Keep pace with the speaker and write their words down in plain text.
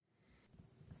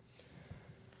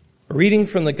A reading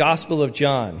from the Gospel of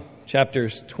John, chapter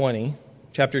 20,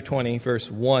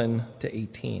 verse 1 to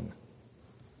 18.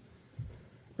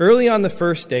 Early on the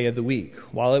first day of the week,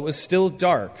 while it was still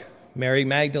dark, Mary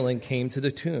Magdalene came to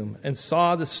the tomb and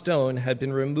saw the stone had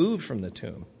been removed from the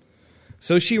tomb.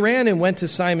 So she ran and went to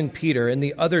Simon Peter and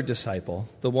the other disciple,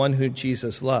 the one who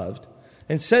Jesus loved,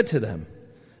 and said to them,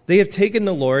 "They have taken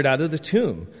the Lord out of the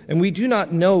tomb, and we do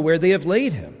not know where they have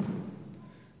laid him."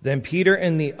 Then Peter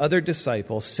and the other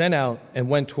disciple sent out and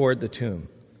went toward the tomb.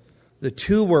 The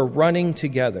two were running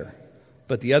together,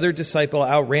 but the other disciple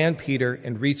outran Peter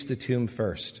and reached the tomb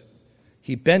first.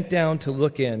 He bent down to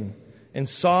look in and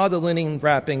saw the linen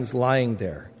wrappings lying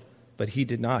there, but he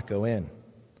did not go in.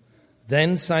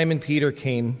 Then Simon Peter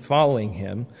came following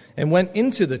him and went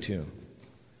into the tomb.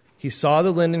 He saw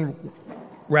the linen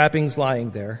wrappings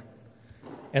lying there,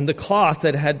 and the cloth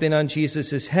that had been on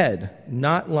Jesus' head,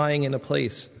 not lying in a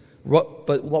place,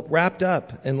 but wrapped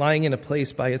up and lying in a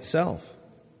place by itself.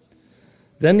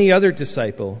 Then the other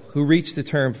disciple, who reached the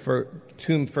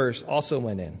tomb first, also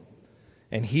went in,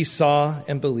 and he saw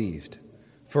and believed.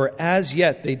 For as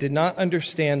yet they did not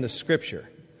understand the scripture,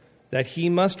 that he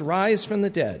must rise from the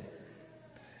dead.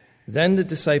 Then the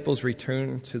disciples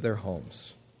returned to their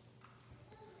homes.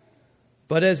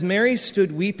 But as Mary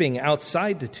stood weeping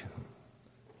outside the tomb,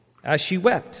 as she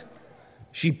wept,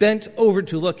 she bent over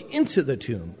to look into the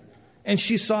tomb, and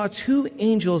she saw two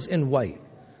angels in white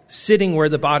sitting where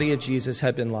the body of Jesus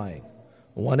had been lying,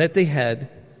 one at the head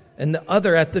and the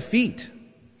other at the feet.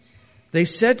 They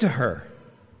said to her,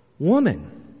 "Woman,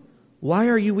 why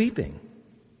are you weeping?"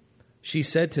 She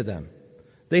said to them,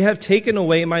 "They have taken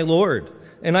away my Lord,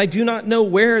 and I do not know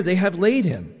where they have laid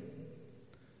him."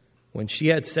 When she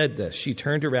had said this, she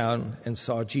turned around and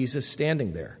saw Jesus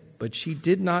standing there, but she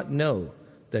did not know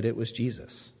that it was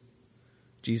Jesus.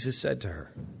 Jesus said to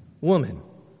her, "Woman,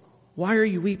 why are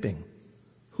you weeping?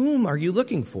 Whom are you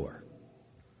looking for?"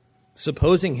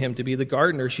 Supposing him to be the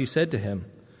gardener, she said to him,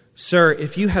 "Sir,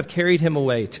 if you have carried him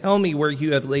away, tell me where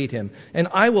you have laid him, and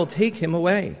I will take him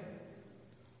away."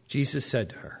 Jesus said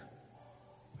to her,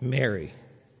 "Mary."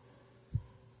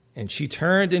 And she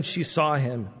turned and she saw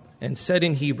him and said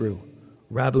in Hebrew,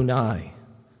 "Rabboni,"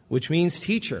 which means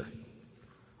teacher.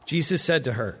 Jesus said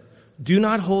to her, "Do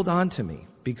not hold on to me,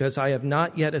 because I have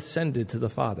not yet ascended to the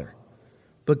Father.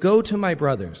 But go to my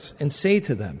brothers and say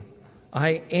to them,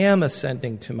 I am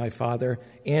ascending to my Father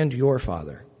and your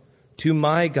Father, to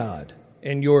my God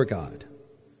and your God."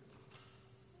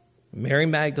 Mary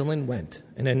Magdalene went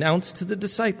and announced to the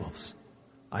disciples,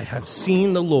 "I have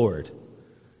seen the Lord."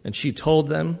 And she told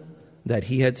them that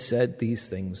he had said these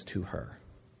things to her.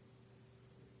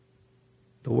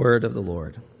 The word of the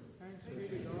Lord.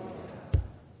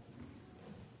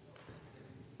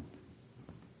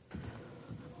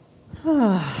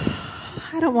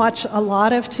 I don't watch a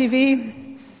lot of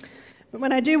TV, but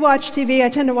when I do watch TV, I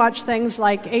tend to watch things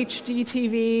like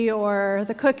HGTV or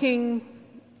the Cooking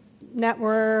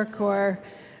Network or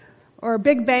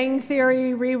Big Bang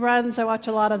Theory reruns. I watch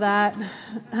a lot of that.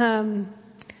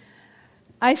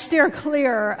 I steer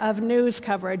clear of news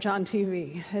coverage on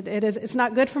TV. It's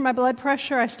not good for my blood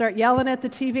pressure. I start yelling at the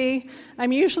TV.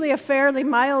 I'm usually a fairly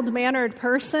mild-mannered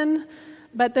person,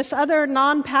 but this other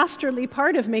non-pastorly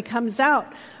part of me comes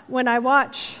out when I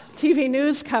watch TV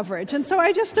news coverage. And so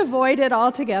I just avoid it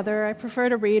altogether. I prefer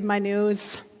to read my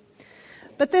news.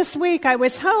 But this week I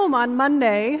was home on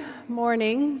Monday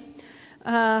morning.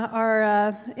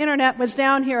 Our internet was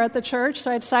down here at the church,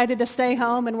 so I decided to stay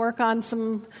home and work on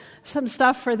some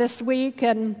stuff for this week.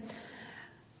 And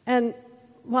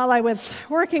while I was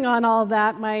working on all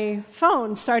that, my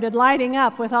phone started lighting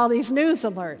up with all these news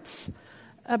alerts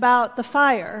about the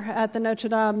fire at the Notre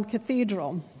Dame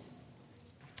Cathedral.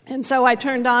 And so I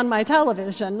turned on my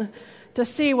television to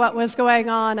see what was going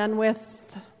on, and with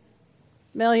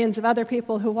millions of other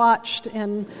people who watched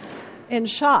in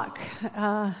shock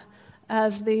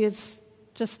as these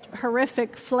just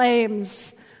horrific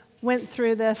flames went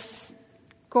through this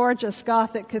gorgeous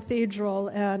Gothic cathedral.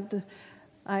 And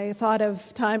I thought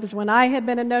of times when I had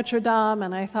been in Notre Dame,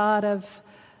 and I thought of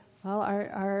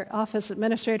our office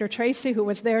administrator, Tracy, who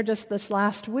was there just this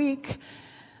last week,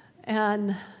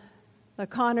 and the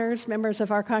Connors, members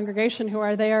of our congregation who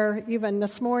are there even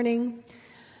this morning,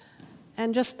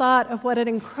 and just thought of what an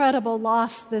incredible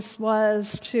loss this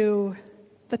was to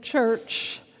the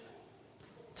church,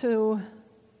 to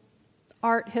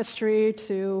art history,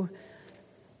 to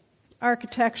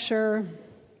architecture.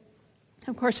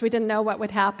 Of course, we didn't know what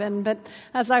would happen, but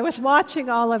as I was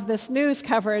watching all of this news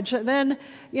coverage, then,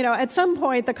 at some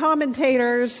point, the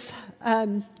commentators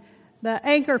the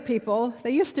anchor people, they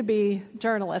used to be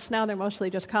journalists, now they're mostly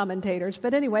just commentators,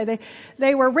 but anyway,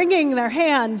 they were wringing their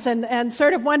hands and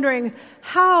sort of wondering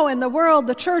how in the world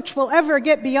the church will ever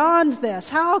get beyond this.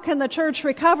 How can the church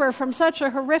recover from such a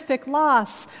horrific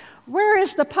loss? Where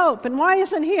is the Pope, and why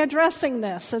isn't he addressing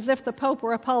this? As if the Pope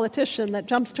were a politician that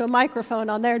jumps to a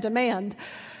microphone on their demand.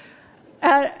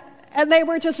 And they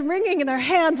were just wringing their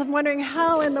hands and wondering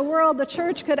how in the world the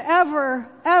church could ever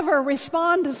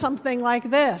respond to something like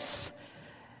this.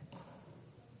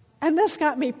 And this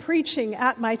got me preaching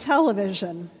at my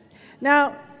television.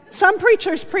 Now, some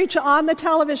preachers preach on the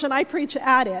television, I preach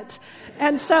at it.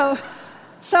 And so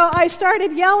I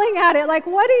started yelling at it, like,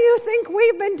 what do you think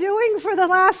we've been doing for the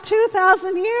last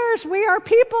 2,000 years? We are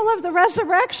people of the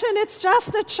resurrection. It's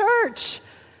just a church.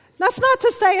 That's not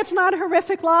to say it's not a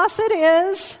horrific loss. It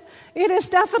is. It is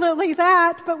definitely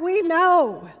that, but we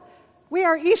know. We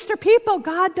are Easter people.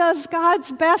 God does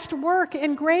God's best work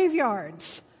in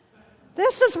graveyards.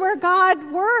 This is where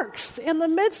God works, in the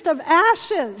midst of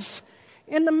ashes,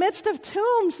 in the midst of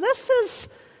tombs. This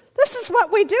is what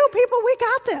we do, people. We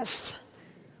got this.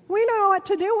 We know what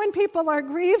to do when people are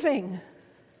grieving.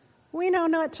 We know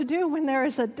what to do when there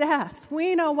is a death.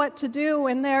 We know what to do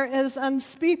when there is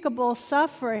unspeakable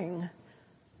suffering.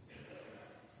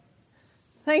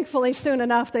 Thankfully, soon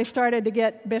enough, they started to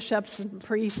get bishops and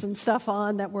priests and stuff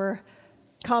on that were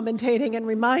commentating and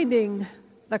reminding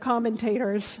the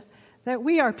commentators that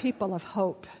we are people of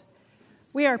hope.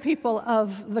 We are people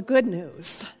of the good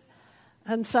news.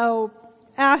 And so,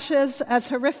 ashes, as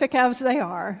horrific as they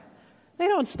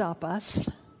don't stop us.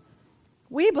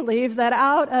 We believe that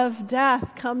out of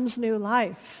death comes new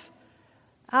life.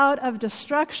 Out of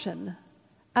destruction,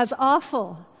 as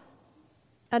awful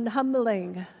and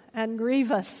humbling and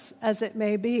grievous as it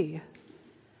may be,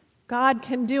 God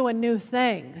can do a new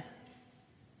thing.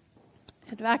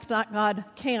 In fact, not God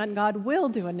can, God will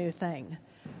do a new thing.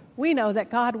 We know that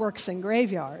God works in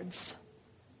graveyards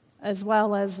as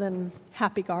well as in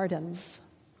happy gardens.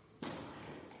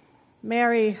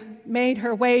 Mary made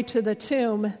her way to the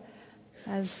tomb,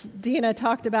 as Dina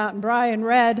talked about and Brian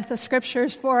read the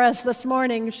scriptures for us this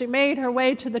morning. She made her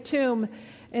way to the tomb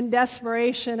in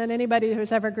desperation, and anybody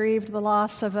who's ever grieved the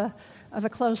loss of a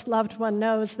close loved one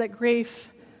knows that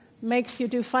grief makes you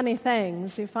do funny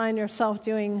things. You find yourself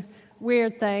doing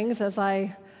weird things. As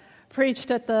I preached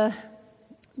at the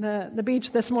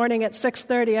beach this morning at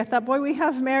 6:30, I thought, boy, we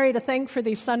have Mary to thank for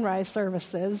these sunrise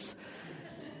services.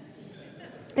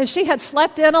 If she had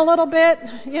slept in a little bit,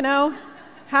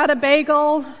 had a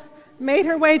bagel, made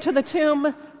her way to the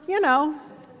tomb,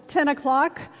 10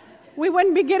 o'clock, we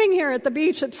wouldn't be getting here at the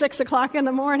beach at 6 o'clock in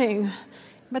the morning.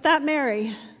 But that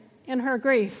Mary, in her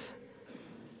grief,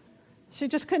 she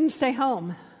just couldn't stay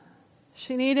home.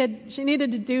 She needed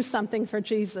to do something for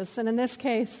Jesus. And in this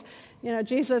case,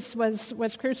 Jesus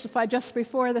was crucified just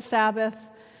before the Sabbath.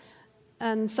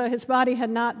 And so his body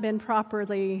had not been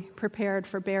properly prepared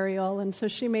for burial. And so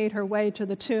she made her way to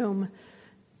the tomb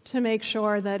to make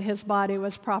sure that his body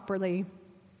was properly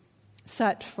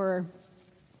set for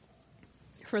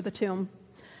the tomb.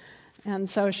 And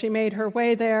so she made her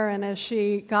way there, and as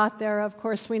she got there, of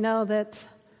course, we know that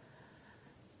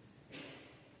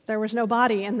there was no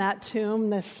body in that tomb,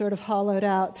 this sort of hollowed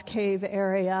out cave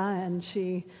area, and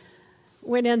she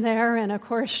went in there, and of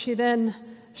course she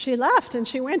left, and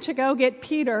she went to go get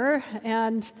Peter,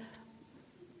 and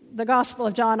the Gospel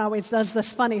of John always does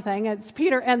this funny thing. It's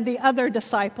Peter and the other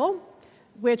disciple,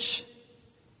 which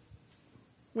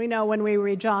we know when we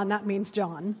read John, that means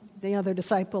John. The other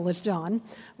disciple is John,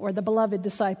 or the beloved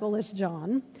disciple is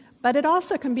John. But it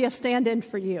also can be a stand-in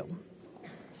for you.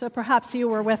 So perhaps you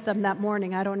were with them that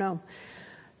morning, I don't know.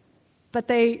 But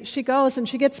she goes and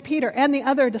she gets Peter and the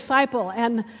other disciple,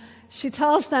 and she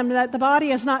tells them that the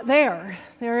body is not there.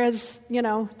 There is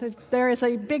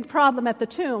a big problem at the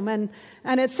tomb. And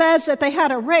it says that they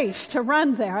had a race to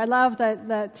run there. I love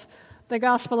that the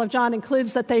Gospel of John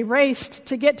includes that they raced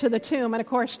to get to the tomb. And of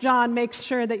course, John makes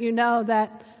sure that you know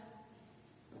that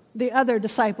the other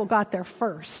disciple got there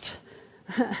first.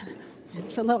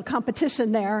 It's a little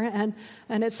competition there.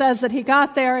 And it says that he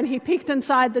got there and he peeked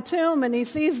inside the tomb and he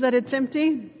sees that it's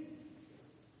empty.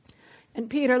 And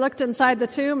Peter looked inside the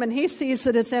tomb and he sees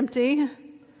that it's empty.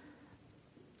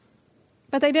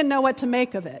 But they didn't know what to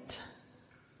make of it.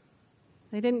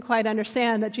 They didn't quite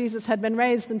understand that Jesus had been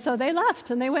raised, and so they left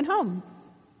and they went home.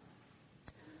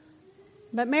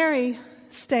 But Mary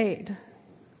stayed.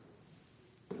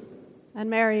 And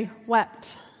Mary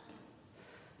wept.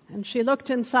 And she looked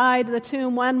inside the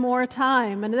tomb one more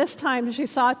time, and this time she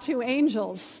saw two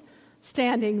angels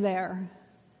standing there.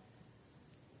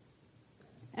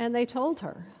 And they told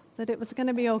her that it was going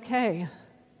to be okay.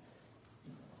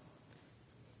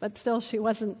 But still, she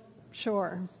wasn't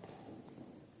sure.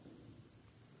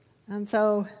 And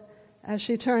so, as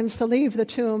she turns to leave the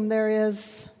tomb, there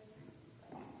is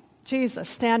Jesus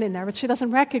standing there, but she doesn't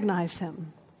recognize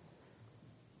him.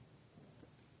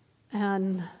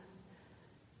 And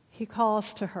he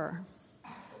calls to her,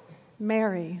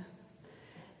 Mary.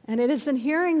 And it is in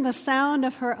hearing the sound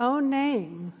of her own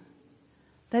name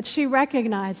that she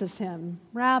recognizes him,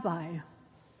 Rabbi.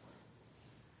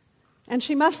 And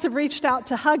she must have reached out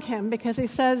to hug him because he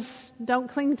says, don't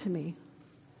cling to me.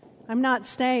 I'm not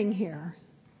staying here.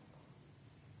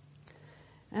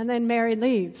 And then Mary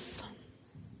leaves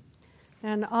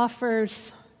and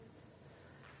offers,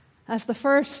 as the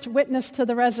first witness to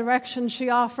the resurrection, she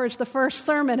offers the first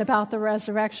sermon about the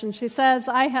resurrection. She says,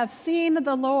 I have seen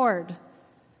the Lord.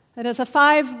 It is a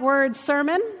 5-word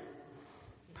sermon.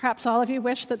 Perhaps all of you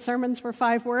wish that sermons were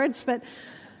 5 words, but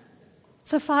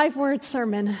it's a 5-word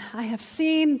sermon. I have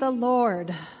seen the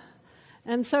Lord.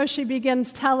 And so she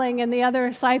begins telling, and the other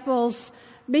disciples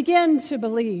begin to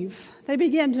believe. They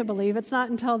begin to believe. It's not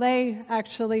until they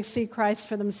actually see Christ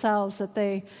for themselves that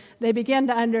they begin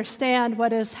to understand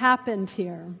what has happened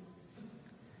here.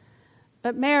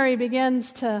 But Mary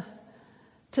begins to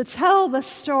tell the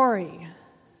story.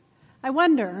 I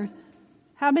wonder,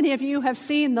 how many of you have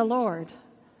seen the Lord?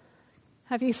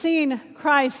 Have you seen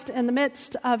Christ in the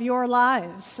midst of your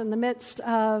lives, in the midst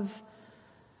of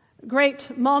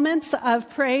great moments of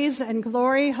praise and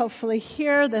glory? Hopefully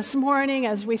here this morning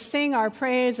as we sing our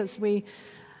praise, as we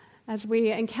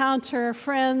encounter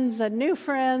friends and new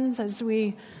friends, as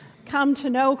we come to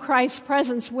know Christ's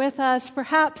presence with us,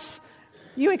 perhaps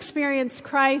you experienced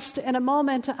Christ in a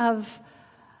moment of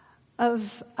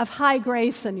high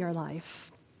grace in your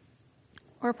life.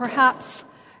 Or perhaps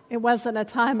it wasn't a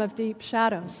time of deep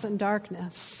shadows and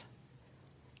darkness.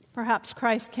 Perhaps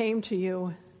Christ came to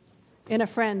you in a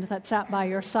friend that sat by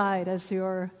your side as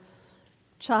your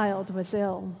child was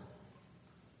ill,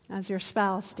 as your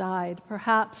spouse died.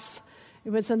 Perhaps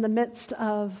it was in the midst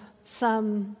of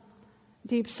some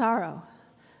deep sorrow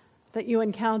that you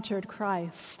encountered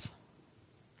Christ.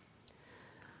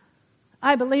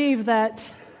 I believe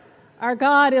that our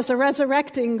God is a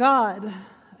resurrecting God,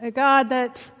 a God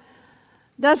that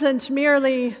doesn't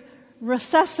merely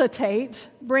resuscitate,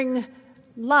 bring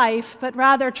life, but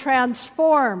rather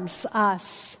transforms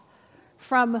us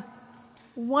from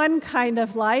one kind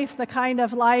of life, the kind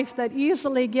of life that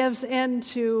easily gives in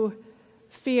to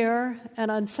fear and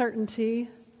uncertainty,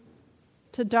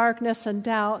 to darkness and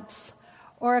doubts,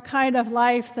 or a kind of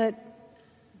life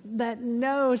that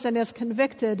knows and is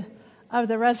convicted of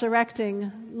the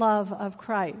resurrecting love of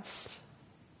Christ.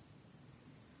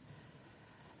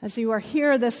 As you are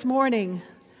here this morning,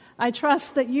 I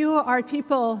trust that you are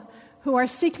people who are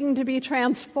seeking to be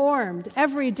transformed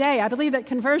every day. I believe that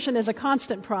conversion is a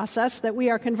constant process, that we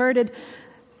are converted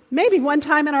maybe one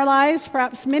time in our lives,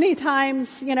 perhaps many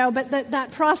times, but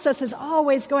that process is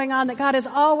always going on, that God is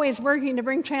always working to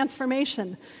bring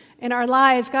transformation in our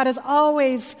lives. God is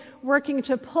always working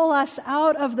to pull us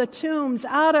out of the tombs,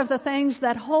 out of the things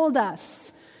that hold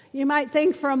us. You might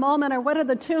think for a moment, or what are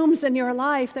the tombs in your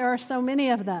life? There are so many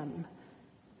of them.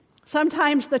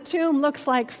 Sometimes the tomb looks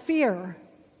like fear,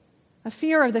 a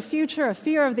fear of the future, a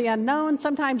fear of the unknown.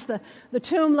 Sometimes the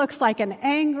tomb looks like an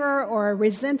anger or a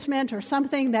resentment or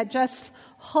something that just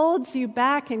holds you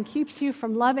back and keeps you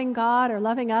from loving God or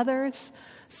loving others.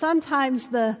 Sometimes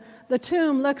the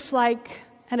tomb looks like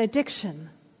an addiction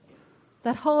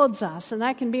that holds us, and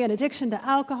that can be an addiction to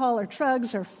alcohol or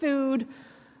drugs or food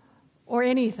or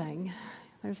anything.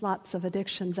 There's lots of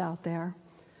addictions out there.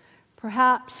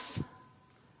 Perhaps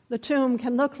the tomb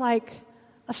can look like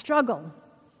a struggle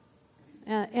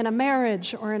in a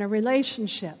marriage or in a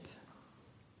relationship.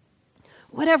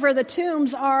 Whatever the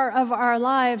tombs are of our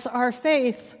lives, our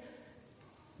faith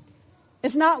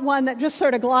is not one that just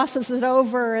sort of glosses it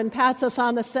over and pats us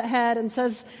on the head and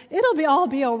says, it'll all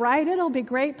be all right, it'll be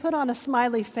great, put on a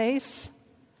smiley face.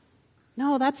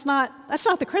 No, that's not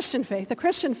the Christian faith. The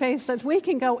Christian faith says we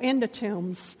can go into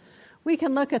tombs. We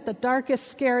can look at the darkest,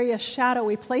 scariest,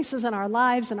 shadowy places in our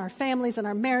lives, in our families, in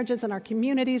our marriages, in our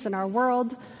communities, in our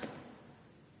world.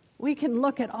 We can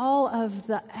look at all of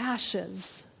the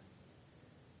ashes,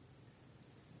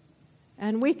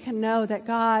 and we can know that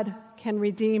God can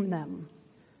redeem them.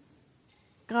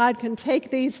 God can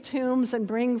take these tombs and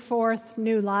bring forth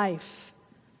new life.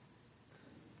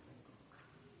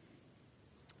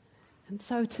 And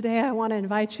so today I want to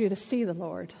invite you to see the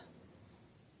Lord.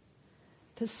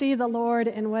 To see the Lord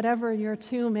in whatever your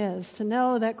tomb is. To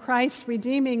know that Christ's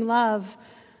redeeming love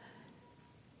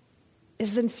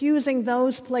is infusing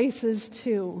those places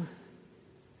too.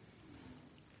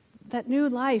 That new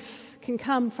life can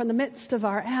come from the midst of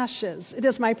our ashes. It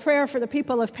is my prayer for the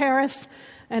people of Paris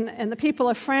and the people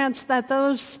of France that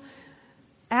those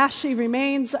ashy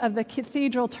remains of the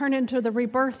cathedral turn into the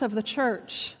rebirth of the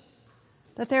church,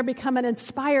 that there become an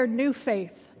inspired new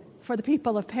faith for the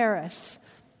people of Paris,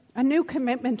 a new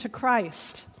commitment to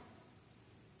Christ.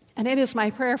 And it is my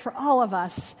prayer for all of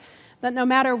us that no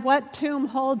matter what tomb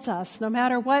holds us, no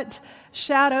matter what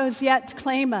shadows yet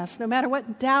claim us, no matter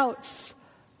what doubts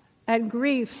and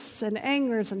griefs and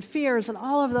angers and fears and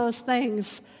all of those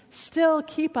things still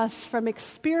keep us from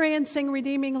experiencing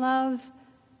redeeming love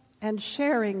and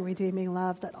sharing redeeming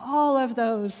love, that all of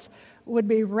those would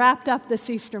be wrapped up this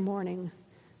Easter morning,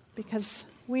 because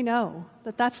we know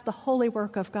that that's the holy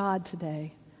work of God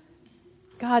today.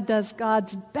 God does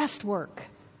God's best work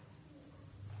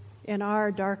in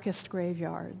our darkest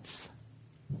graveyards.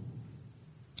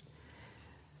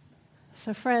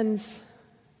 So friends,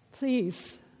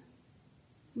 please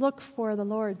look for the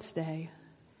Lord today.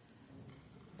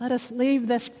 Let us leave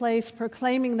this place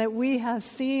proclaiming that we have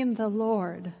seen the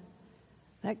Lord,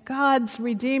 that God's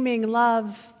redeeming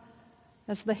love,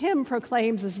 as the hymn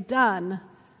proclaims, is done,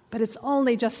 but it's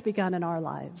only just begun in our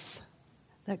lives.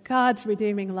 That God's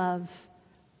redeeming love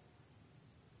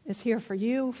is here for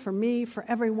you, for me, for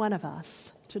every one of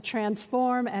us, to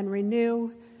transform and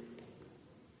renew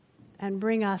and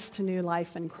bring us to new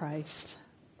life in Christ.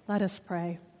 Let us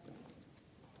pray.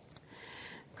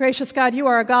 Gracious God, you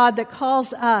are a God that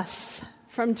calls us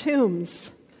from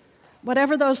tombs,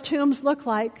 whatever those tombs look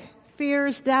like,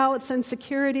 fears, doubts,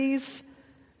 insecurities,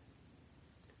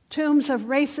 tombs of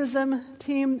racism,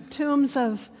 tombs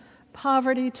of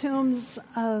poverty, tombs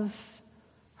of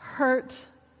hurt,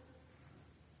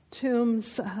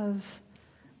 tombs of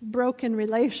broken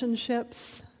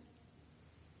relationships.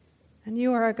 And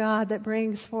you are a God that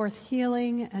brings forth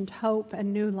healing and hope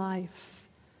and new life.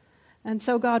 And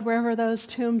so, God, wherever those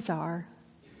tombs are,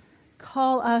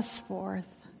 call us forth.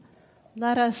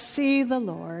 Let us see the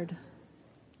Lord,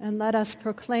 and let us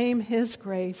proclaim His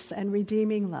grace and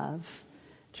redeeming love,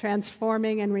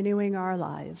 transforming and renewing our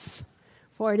lives.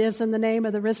 For it is in the name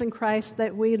of the risen Christ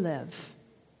that we live.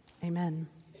 Amen.